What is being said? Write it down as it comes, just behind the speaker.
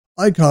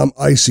Icom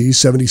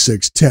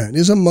IC-7610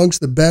 is amongst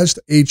the best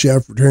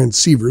HF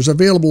transceivers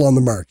available on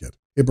the market.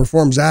 It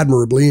performs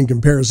admirably in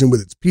comparison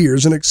with its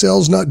peers and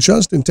excels not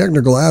just in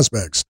technical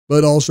aspects,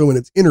 but also in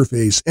its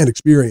interface and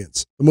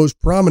experience. The most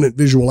prominent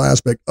visual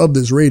aspect of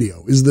this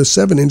radio is the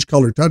 7-inch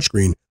color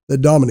touchscreen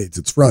that dominates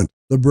its front.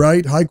 The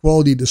bright,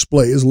 high-quality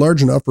display is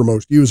large enough for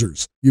most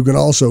users. You can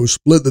also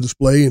split the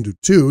display into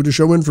two to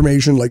show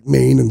information like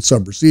main and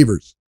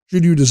sub-receivers.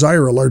 Should you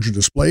desire a larger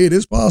display, it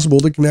is possible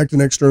to connect an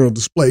external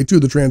display to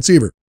the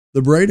transceiver.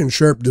 The bright and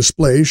sharp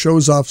display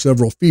shows off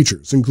several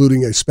features,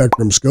 including a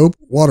spectrum scope,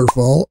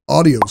 waterfall,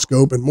 audio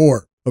scope, and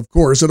more. Of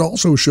course, it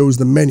also shows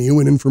the menu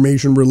and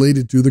information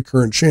related to the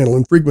current channel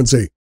and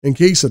frequency. In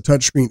case a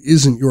touchscreen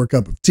isn't your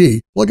cup of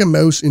tea, plug a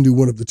mouse into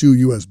one of the two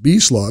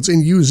USB slots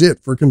and use it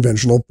for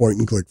conventional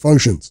point-and-click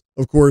functions.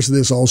 Of course,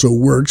 this also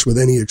works with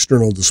any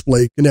external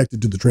display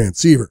connected to the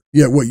transceiver,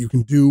 yet what you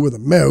can do with a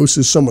mouse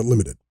is somewhat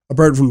limited.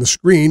 Apart from the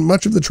screen,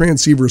 much of the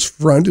transceiver's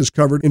front is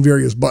covered in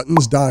various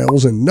buttons,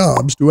 dials, and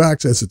knobs to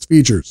access its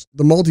features.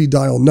 The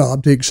multi-dial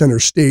knob takes center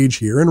stage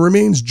here and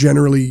remains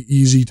generally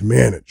easy to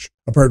manage.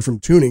 Apart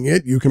from tuning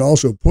it, you can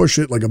also push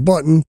it like a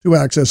button to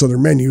access other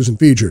menus and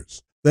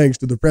features. Thanks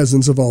to the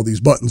presence of all these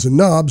buttons and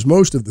knobs,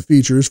 most of the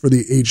features for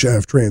the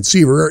HF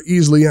transceiver are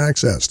easily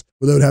accessed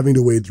without having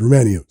to wade through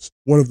menus.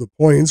 One of the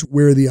points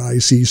where the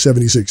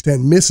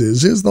IC-7610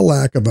 misses is the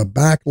lack of a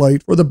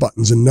backlight for the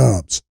buttons and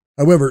knobs.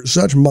 However,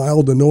 such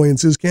mild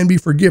annoyances can be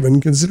forgiven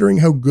considering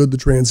how good the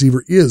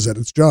transceiver is at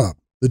its job.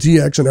 The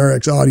TX and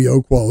RX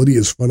audio quality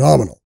is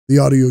phenomenal. The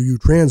audio you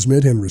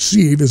transmit and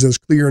receive is as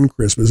clear and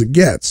crisp as it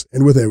gets,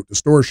 and without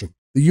distortion.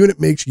 The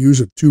unit makes use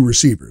of two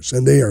receivers,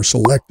 and they are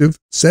selective,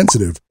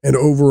 sensitive, and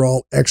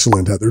overall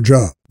excellent at their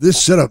job.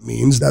 This setup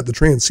means that the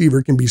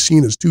transceiver can be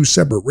seen as two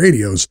separate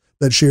radios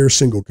that share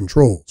single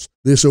controls.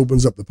 This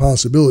opens up the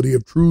possibility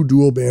of true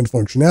dual-band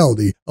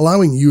functionality,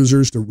 allowing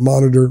users to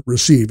monitor,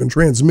 receive, and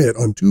transmit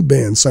on two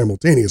bands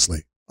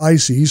simultaneously.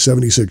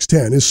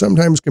 IC-7610 is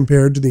sometimes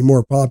compared to the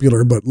more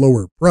popular but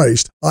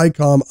lower-priced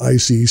Icom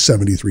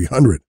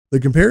IC-7300. The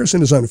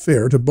comparison is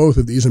unfair to both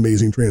of these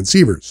amazing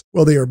transceivers.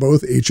 While they are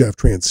both HF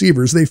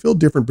transceivers, they fill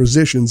different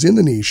positions in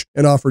the niche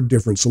and offer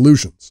different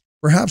solutions.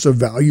 Perhaps a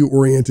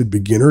value-oriented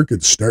beginner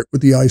could start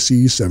with the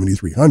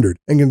IC-7300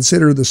 and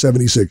consider the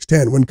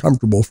 7610 when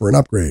comfortable for an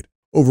upgrade.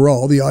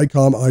 Overall, the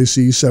Icom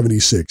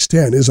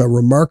IC-7610 is a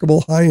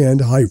remarkable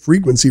high-end,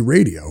 high-frequency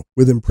radio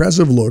with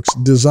impressive looks,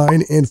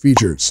 design, and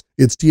features.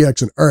 Its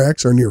TX and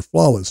RX are near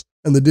flawless,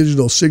 and the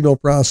digital signal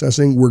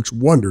processing works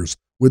wonders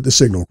with the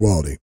signal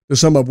quality. To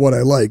sum up, what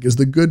I like is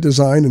the good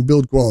design and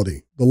build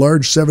quality, the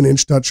large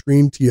 7-inch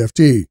touchscreen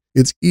TFT.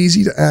 It's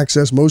easy to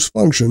access most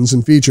functions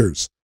and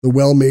features, the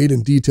well-made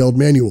and detailed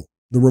manual,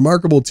 the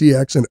remarkable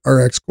TX and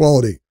RX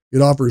quality.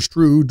 It offers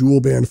true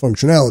dual-band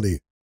functionality,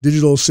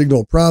 digital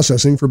signal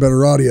processing for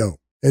better audio,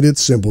 and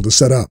it's simple to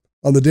set up.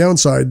 On the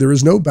downside, there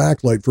is no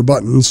backlight for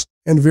buttons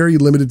and very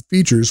limited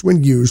features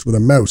when used with a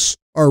mouse.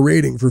 Our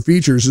rating for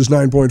features is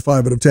 9.5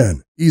 out of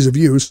 10. Ease of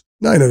use,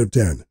 9 out of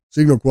 10.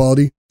 Signal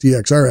quality,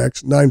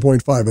 TXRX,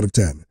 9.5 out of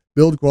 10.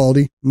 Build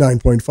quality,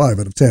 9.5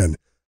 out of 10.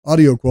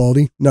 Audio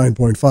quality,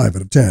 9.5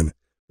 out of 10.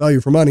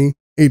 Value for money,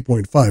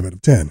 8.5 out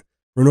of 10.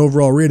 For an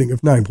overall rating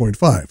of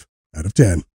 9.5 out of 10.